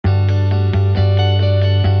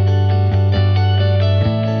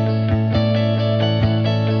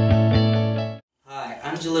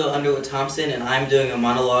Jahlil Underwood-Thompson, and I'm doing a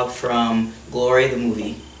monologue from Glory, the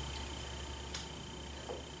movie.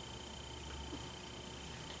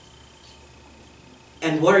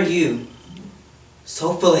 And what are you?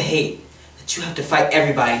 So full of hate that you have to fight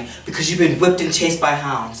everybody because you've been whipped and chased by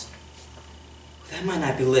hounds. That might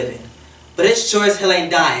not be living, but it sure as hell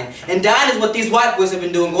ain't dying. And dying is what these white boys have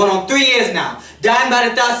been doing going on 3 years now. Dying by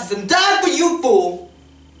the thousands and dying for you, fool.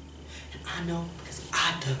 And I know because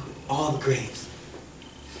I dug all the graves.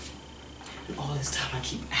 And all this time I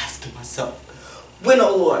keep asking myself, when,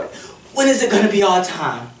 oh Lord, when is it going to be our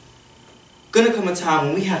time? Gonna come a time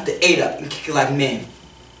when we have to ate up and kick it like men.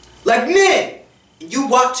 Like men! And you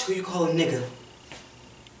watch who you call a nigga.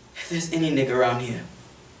 If there's any nigga around here,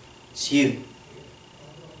 it's you.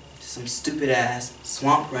 Just some stupid ass,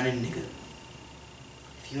 swamp running nigga.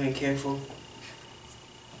 If you ain't careful,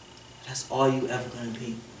 that's all you ever gonna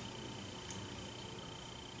be.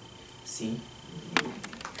 See?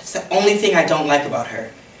 That's the only thing I don't like about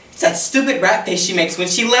her. It's that stupid rat face she makes when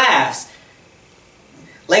she laughs.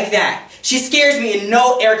 Like that. She scares me and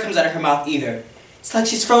no air comes out of her mouth either. It's like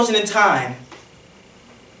she's frozen in time.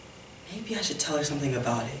 Maybe I should tell her something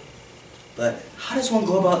about it. But how does one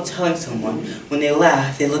go about telling someone when they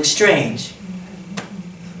laugh, they look strange?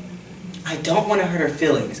 I don't want to hurt her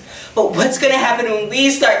feelings. But what's going to happen when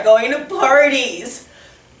we start going to parties?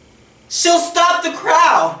 She'll stop the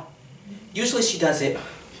crowd. Usually she does it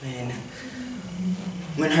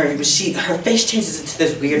when her face changes into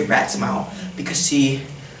this weird rat smile because she...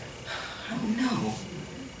 I don't know.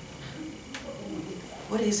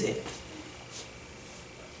 What is it?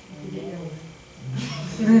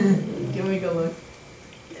 Give me a good look.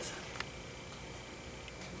 Yes.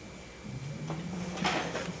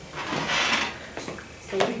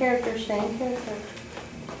 Say your character, same character.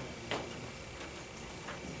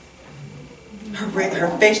 Her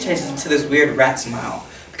face changes into this weird rat smile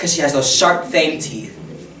because she has those sharp fang teeth.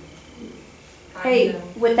 Hey,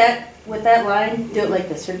 with that line, do it like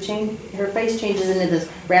this. Her face changes into this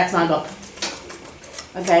rat smile. Go.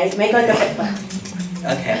 Okay, make like a.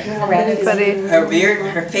 Okay.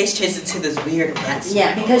 Her face changes into this weird rat smile.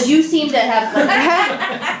 Yeah, because you seem to have like.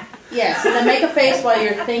 Yeah, so then make a face while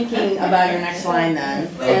you're thinking about your next line then.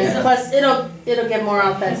 Okay. And plus it'll give more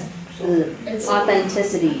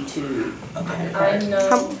authenticity to. Okay. I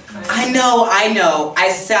know. I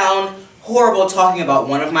sound horrible talking about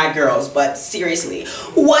one of my girls, but seriously,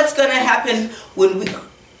 what's gonna happen when we...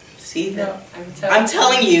 See? No, I'm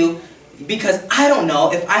telling you because I don't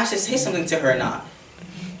know if I should say something to her or not.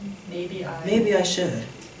 Maybe I should.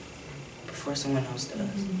 Before someone else does.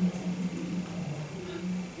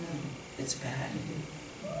 It's bad.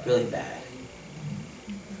 Really bad.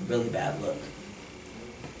 Really bad look.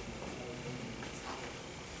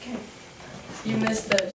 You missed it.